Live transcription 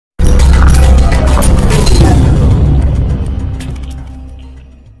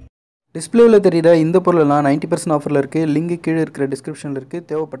டிஸ்பிளேவில் தெரியுற இந்த பொருளெல்லாம் 90% ஆஃபரில் இருக்குது. லிங்க் கீழே இருக்கிற டிஸ்கிரிப்ஷனில் இருக்குது.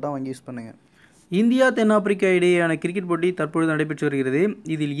 தேவைப்பட்டால் வாங்கி யூஸ் பண்ணுங்கள். இந்தியா தென்னாப்பிரிக்கா இடையேயான கிரிக்கெட் போட்டி தற்பொழுது நடைபெற்று வருகிறது.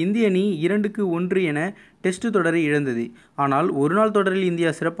 இதில் இந்திய அணி 2-1 என டெஸ்ட் தொடரை இழந்தது. ஆனால் ஒருநாள் தொடரில்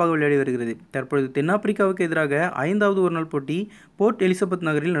இந்தியா சிறப்பாக விளையாடி வருகிறது. தற்பொழுது தென்னாப்பிரிக்காவுக்கு எதிராக 5வது ஒருநாள் போட்டி போர்ட் எலிசபெத்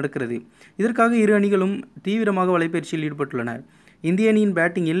நகரில் நடக்கிறது. இதற்காக இரு அணிகளும் தீவிரமாக வலைப்பயிற்சியில் ஈடுபட்டுள்ளனர். இந்திய அணியின்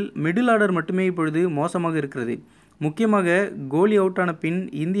பேட்டிங்கில் மிடில் ஆர்டர் மட்டுமே இப்பொழுது மோசமாக இருக்கிறது. முக்கியமாக கோலி அவுட்டான பின்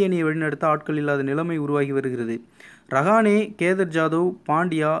இந்திய அணியை வழிநடத்த ஆட்கள் இல்லாத நிலைமை உருவாகி வருகிறது. ரஹானே, கேதர் ஜாதவ்,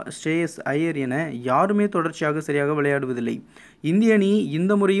 பாண்டியா, ஸ்ரேயஸ் ஐயர் என யாருமே தொடர்ச்சியாக சரியாக விளையாடுவதில்லை. இந்திய அணி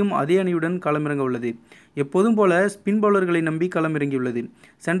இந்த முறையும் அதே அணியுடன் களமிறங்க உள்ளது. எப்போதும் போல ஸ்பின் பவுலர்களை நம்பி களமிறங்கியுள்ளது.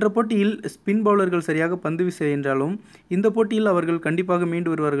 சென்ற போட்டியில் ஸ்பின் பவுலர்கள் சரியாக பந்து வீச என்றாலும் இந்த போட்டியில் அவர்கள் கண்டிப்பாக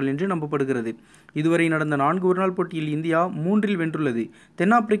மீண்டு வருவார்கள் என்று நம்பப்படுகிறது. இதுவரை நடந்த 4 ஒருநாள் போட்டியில் இந்தியா 3இல் வென்றுள்ளது.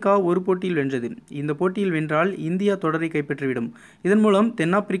 தென்னாப்பிரிக்கா ஒரு போட்டியில் வென்றது. இந்த போட்டியில் வென்றால் இந்தியா தொடரை கைப்பற்றிவிடும். இதன் மூலம்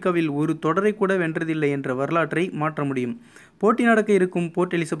தென்னாப்பிரிக்காவில் ஒரு தொடரை கூட வென்றதில்லை என்ற வரலாற்றை மாற்ற முடியும். போட்டி நடக்க இருக்கும்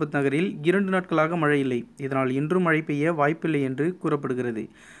போர்ட் எலிசபெத் நகரில் 2 நாட்களாக மழை இல்லை. இதனால் இன்றும் மழை பெய்ய வாய்ப்பில்லை என்று கூறப்படுகிறது.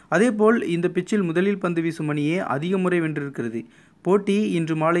 அதேபோல் இந்த பிச்சில் முதலில் பந்து வீசும் அணியே அதிக முறை வென்றிருக்கிறது. போட்டி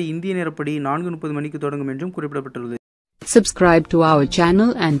இன்று மாலை இந்திய நேரப்படி 4:30 மணிக்கு தொடங்கும் என்றும் குறிப்பிடப்பட்டுள்ளது. Subscribe to our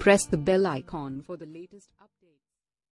channel and press the bell icon for the latest updates.